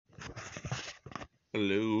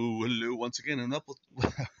Hello, once again, and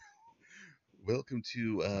welcome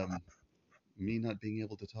to me not being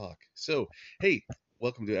able to talk. So, hey,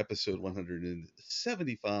 welcome to episode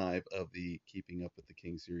 175 of the Keeping Up with the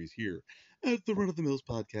King series here at the Run of the Mills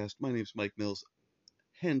podcast. My name's Mike Mills,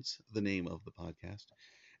 hence the name of the podcast.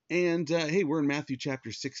 And hey, we're in Matthew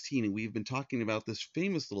chapter 16, and we've been talking about this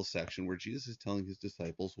famous little section where Jesus is telling his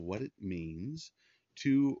disciples what it means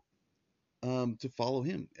to follow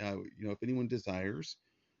him. If anyone desires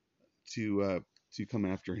to come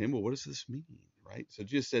after him. Well, what does this mean, right? So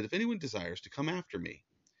Jesus said, if anyone desires to come after me,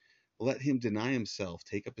 let him deny himself,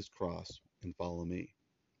 take up his cross, and follow me.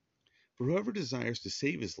 For whoever desires to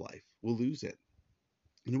save his life will lose it,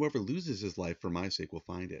 and whoever loses his life for my sake will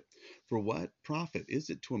find it. For what profit is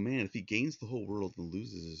it to a man if he gains the whole world and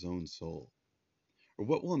loses his own soul? Or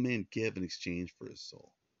what will a man give in exchange for his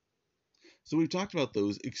soul? So we've talked about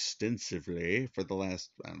those extensively for the last,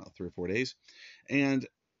 I don't know, 3 or 4 days. And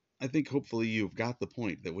I think hopefully you've got the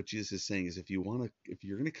point that what Jesus is saying is if you're going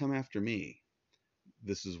to come after me,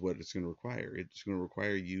 this is what it's going to require. It's going to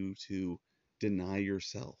require you to deny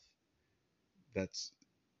yourself. That's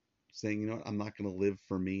saying, I'm not going to live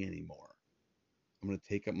for me anymore. I'm going to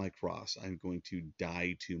take up my cross. I'm going to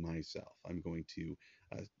die to myself. I'm going to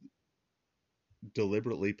uh,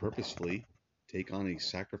 deliberately, purposefully take on a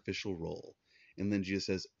sacrificial role. And then Jesus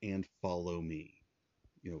says, and follow me.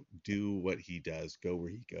 Do what he does, go where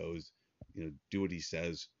he goes, do what he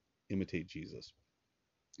says, imitate Jesus.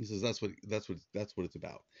 He says that's what it's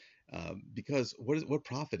about. Because what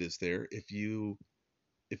profit is there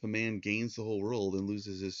if a man gains the whole world and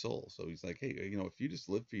loses his soul? So he's like, hey, if you just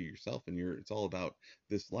live for yourself and it's all about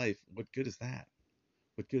this life, what good is that?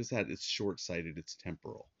 What good is that? It's short-sighted. It's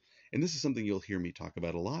temporal. And this is something you'll hear me talk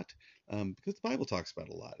about a lot, because the Bible talks about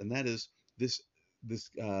it a lot, and that is this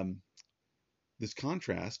this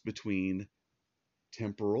contrast between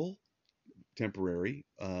temporal, temporary,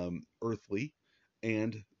 earthly,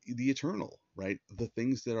 and the eternal, right? The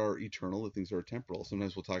things that are eternal, the things that are temporal.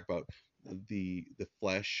 Sometimes we'll talk about the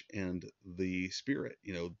flesh and the spirit,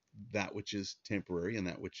 that which is temporary and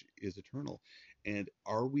that which is eternal. And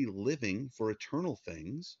are we living for eternal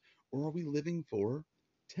things, or are we living for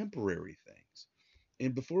temporary things?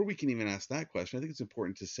 And before we can even ask that question, I think it's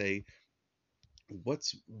important to say,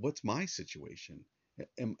 what's my situation?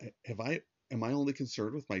 Am have I am I only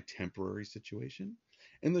concerned with my temporary situation?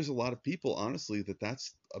 And there's a lot of people, honestly,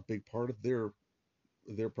 that's a big part of their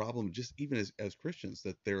problem, just even as Christians,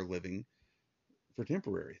 that they're living for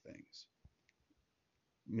temporary things.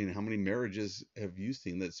 I mean, how many marriages have you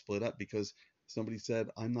seen that split up because somebody said,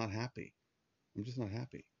 I'm not happy. I'm just not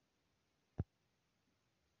happy.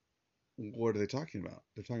 What are they talking about?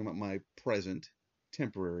 They're talking about my present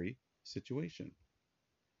temporary situation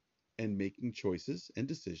and making choices and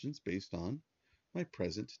decisions based on my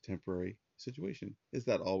present temporary situation. Is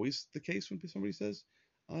that always the case when somebody says,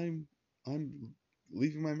 I'm I'm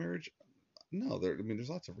leaving my marriage? No, there's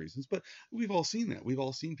lots of reasons, but we've all seen that. We've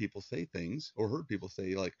all seen people say things or heard people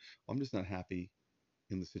say, like, well, I'm just not happy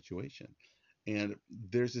in the situation. And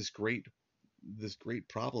there's this great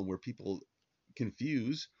problem where people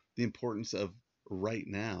confuse the importance of right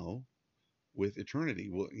now with eternity.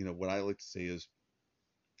 Well, what I like to say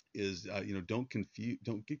is don't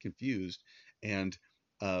get confused, and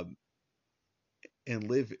um, and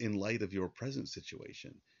live in light of your present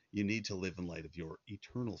situation. You need to live in light of your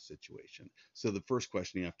eternal situation. So the first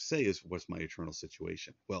question you have to say is, what's my eternal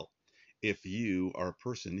situation? Well, if you are a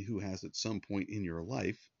person who has at some point in your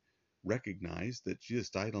life recognized that Jesus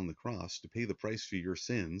died on the cross to pay the price for your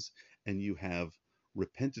sins, and you have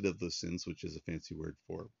repented of those sins, which is a fancy word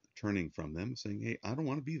for turning from them, saying, hey, I don't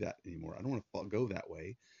want to be that anymore. I don't want to go that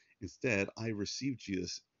way. Instead, I received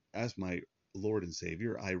Jesus as my Lord and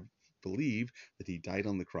Savior. I believe that he died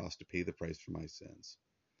on the cross to pay the price for my sins,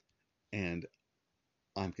 and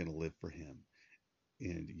I'm going to live for him.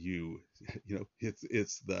 And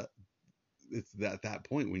it's that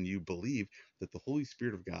point when you believe that the Holy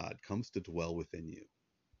Spirit of God comes to dwell within you,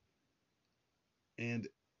 and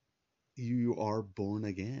you are born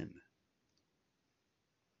again.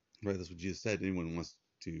 Right? That's what Jesus said. Anyone wants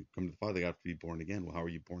to come to the Father, they have to be born again. Well, how are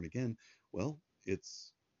you born again? Well,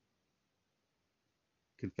 it's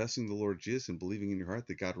confessing the Lord Jesus and believing in your heart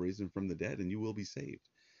that God raised him from the dead, and you will be saved.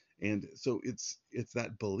 And so it's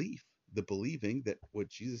that belief, the believing that what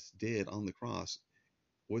Jesus did on the cross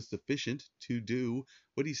was sufficient to do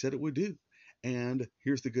what he said it would do. And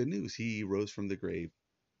here's the good news. He rose from the grave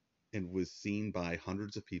and was seen by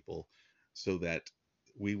hundreds of people, so that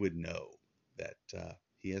we would know that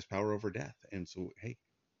he has power over death. And so, hey,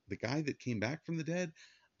 the guy that came back from the dead,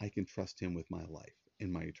 I can trust him with my life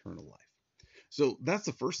and my eternal life. So that's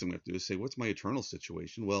the first thing we have to do is say, what's my eternal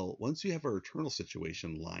situation? Well, once we have our eternal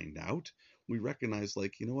situation lined out, we recognize,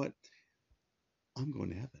 like, you know what? I'm going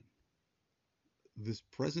to heaven. This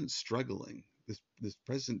present struggling, this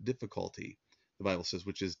present difficulty, the Bible says,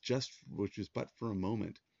 which is but for a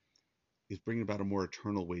moment, is bringing about a more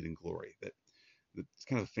eternal weight and glory. That's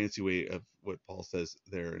kind of a fancy way of what Paul says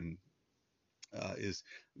there, and is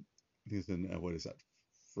I think it's in what is that?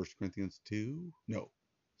 First Corinthians 2? No,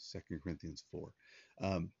 Second Corinthians 4.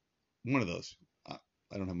 Um, one of those.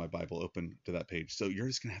 I don't have my Bible open to that page, so you're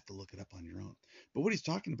just going to have to look it up on your own. But what he's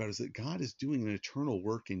talking about is that God is doing an eternal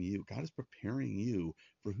work in you. God is preparing you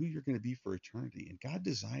for who you're going to be for eternity, and God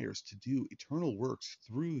desires to do eternal works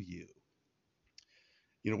through you.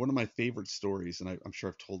 You know, one of my favorite stories, and I'm sure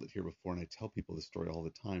I've told it here before, and I tell people this story all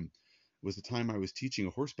the time, was the time I was teaching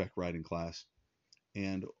a horseback riding class,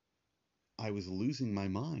 and I was losing my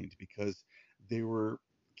mind because there were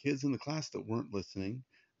kids in the class that weren't listening.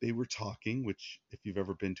 They were talking, which, if you've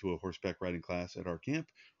ever been to a horseback riding class at our camp,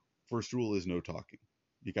 first rule is no talking.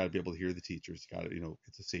 You got to be able to hear the teachers. You got to,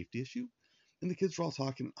 it's a safety issue. And the kids were all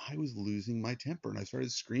talking. I was losing my temper, and I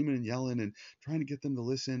started screaming and yelling and trying to get them to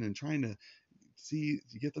listen and trying to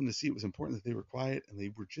get them to see it was important that they were quiet, and they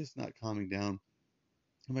were just not calming down.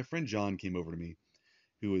 And my friend John came over to me,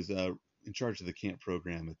 who was in charge of the camp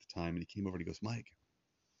program at the time, and he came over and he goes, Mike,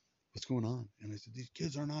 what's going on? And I said, these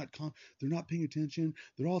kids are not they're not paying attention,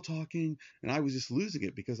 they're all talking. And I was just losing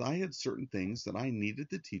it because I had certain things that I needed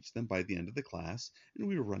to teach them by the end of the class, and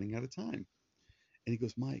we were running out of time. And he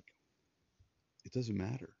goes, Mike, it doesn't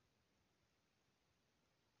matter.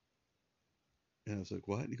 And I was like,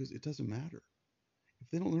 what? And he goes, it doesn't matter. If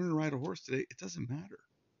they don't learn to ride a horse today, it doesn't matter.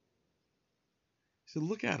 He said,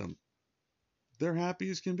 look at them, they're happy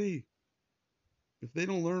as can be. If they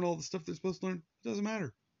don't learn all the stuff they're supposed to learn, it doesn't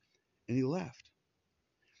matter. And he left.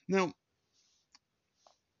 Now,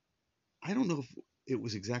 I don't know if it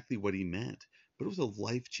was exactly what he meant, but it was a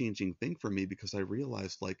life-changing thing for me because I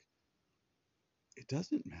realized, like, it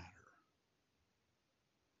doesn't matter.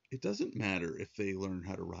 It doesn't matter if they learn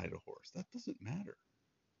how to ride a horse. That doesn't matter.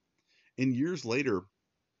 And years later,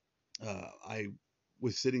 I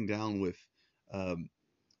was sitting down um,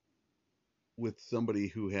 with somebody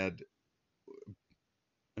who had,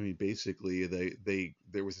 I mean, basically,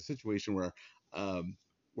 there was a situation where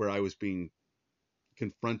I was being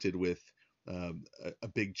confronted with a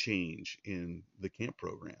big change in the camp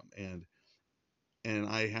program, and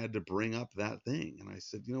I had to bring up that thing, and I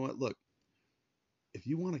said, you know what, look, if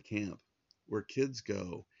you want a camp where kids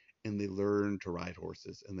go and they learn to ride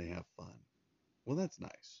horses and they have fun, well, that's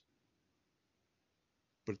nice,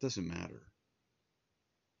 but it doesn't matter.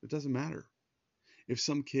 It doesn't matter if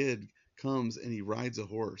some kid comes and he rides a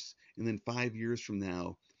horse, and then 5 years from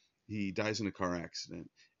now he dies in a car accident,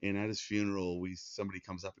 and at his funeral somebody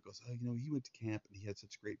comes up and goes, oh, he went to camp and he had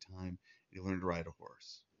such a great time and he learned to ride a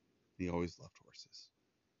horse. He always loved horses.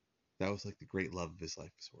 That was like the great love of his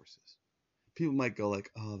life was horses. People might go like,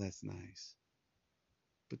 oh, that's nice,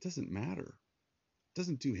 but it doesn't matter. It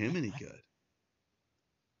doesn't do him any good.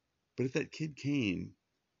 But if that kid came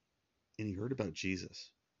and he heard about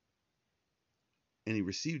Jesus and he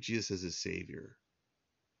received Jesus as his Savior,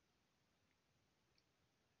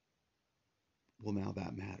 well, now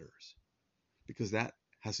that matters, because that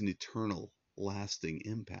has an eternal, lasting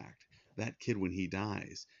impact. That kid, when he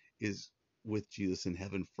dies, is with Jesus in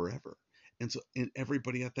heaven forever. And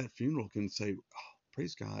everybody at that funeral can say, oh,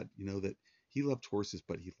 praise God, that he loved horses,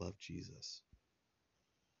 but he loved Jesus.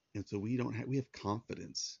 And so we have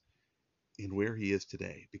confidence in where he is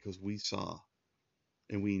today because we saw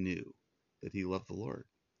and we knew that he loved the Lord.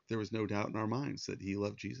 There was no doubt in our minds that he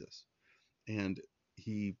loved Jesus. And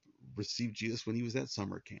he received Jesus when he was at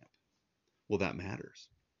summer camp. Well, that matters.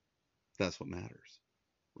 That's what matters,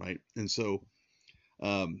 right? And so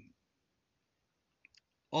um,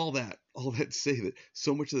 all that to say that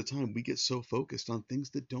so much of the time we get so focused on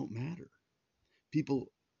things that don't matter. People,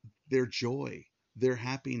 their joy, their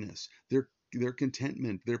happiness, their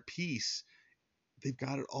contentment, their peace, they've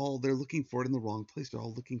got it all. They're looking for it in the wrong place. They're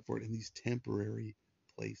all looking for it in these temporary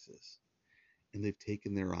places. And they've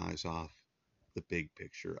taken their eyes off the big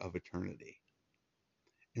picture of eternity.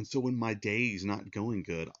 And so when my day's not going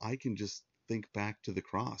good, I can just think back to the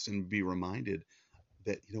cross and be reminded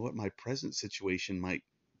that, you know what, my present situation might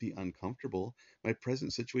be uncomfortable. My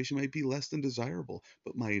present situation might be less than desirable,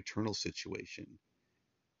 but my eternal situation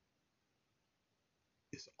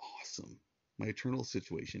is awesome. My eternal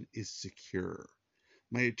situation is secure.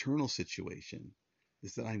 My eternal situation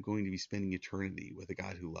is that I'm going to be spending eternity with a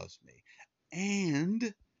God who loves me.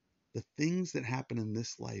 And the things that happen in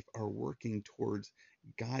this life are working towards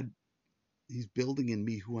God He's building in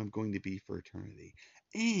me who I'm going to be for eternity.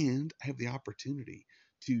 And I have the opportunity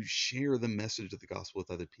to share the message of the gospel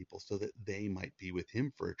with other people so that they might be with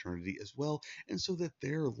him for eternity as well. And so that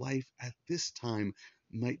their life at this time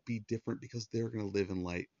might be different because they're going to live in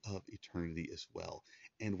light of eternity as well.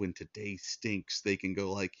 And when today stinks, they can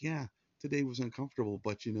go like, yeah, today was uncomfortable,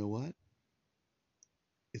 but you know what?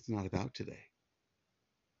 It's not about today.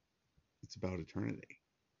 It's about eternity.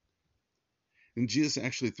 And Jesus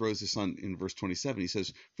actually throws this on in verse 27. He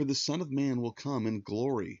says, "For the Son of Man will come in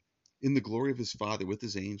glory, in the glory of his Father with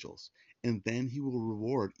his angels, and then he will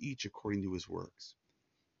reward each according to his works."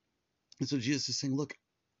 And so Jesus is saying, look,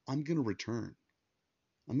 I'm going to return.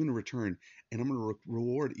 I'm going to return, and I'm going to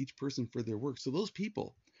reward each person for their work. So those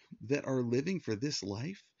people that are living for this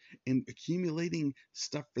life and accumulating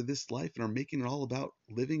stuff for this life and are making it all about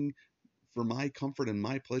living for my comfort and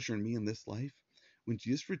my pleasure and me in this life, when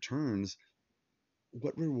Jesus returns,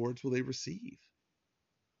 what rewards will they receive?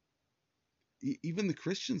 Even the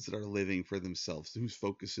Christians that are living for themselves, whose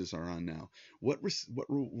focuses are on now, what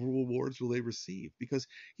rewards will they receive? Because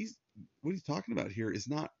what he's talking about here is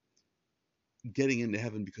not getting into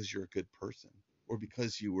heaven because you're a good person or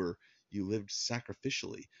because you lived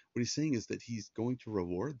sacrificially. What he's saying is that he's going to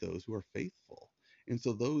reward those who are faithful. And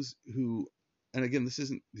so those who, and again,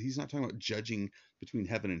 he's not talking about judging between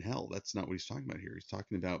heaven and hell. That's not what he's talking about here. He's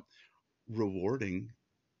talking about rewarding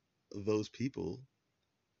those people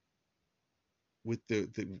with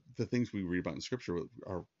the things we read about in scripture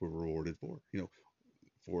are rewarded for,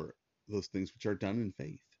 for those things which are done in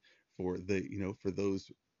faith, for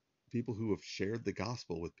those people who have shared the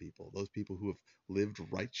gospel with people, those people who have lived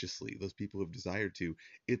righteously, those people who have desired to.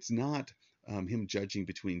 It's not him judging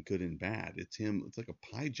between good and bad. It's like a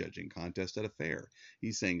pie judging contest at a fair.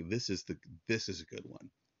 He's saying this is a good one.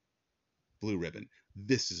 Blue ribbon.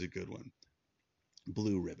 This is a good one.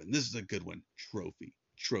 Blue ribbon. This is a good one.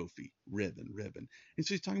 Trophy, ribbon. And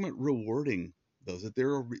so he's talking about rewarding those, that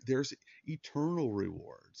there's eternal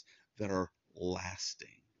rewards that are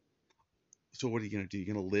lasting. So what are you going to do?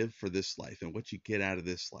 You're going to live for this life and what you get out of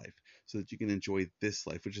this life so that you can enjoy this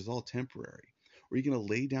life, which is all temporary. Or you're going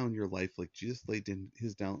to lay down your life like Jesus laid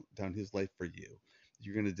down his life for you.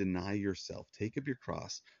 You're going to deny yourself, take up your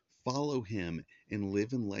cross, follow him, and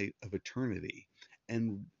live in light of eternity.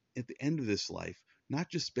 And at the end of this life, not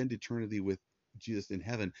just spend eternity with Jesus in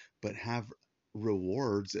heaven, but have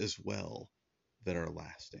rewards as well that are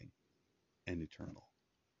lasting and eternal.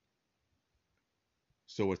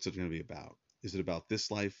 So what's it going to be about? Is it about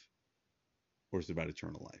this life or is it about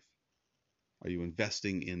eternal life? Are you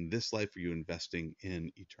investing in this life or are you investing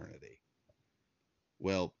in eternity?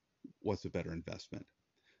 Well, what's a better investment?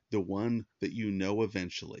 The one that you know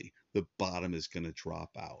eventually the bottom is going to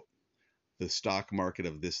drop out. The stock market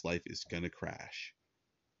of this life is going to crash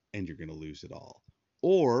and you're going to lose it all.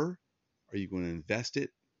 Or are you going to invest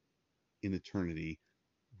it in eternity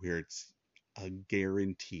where it's a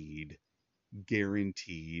guaranteed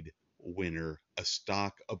winner, a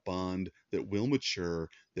stock, a bond that will mature,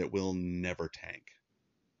 that will never tank?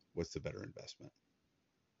 What's the better investment?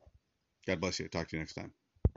 God bless you. Talk to you next time.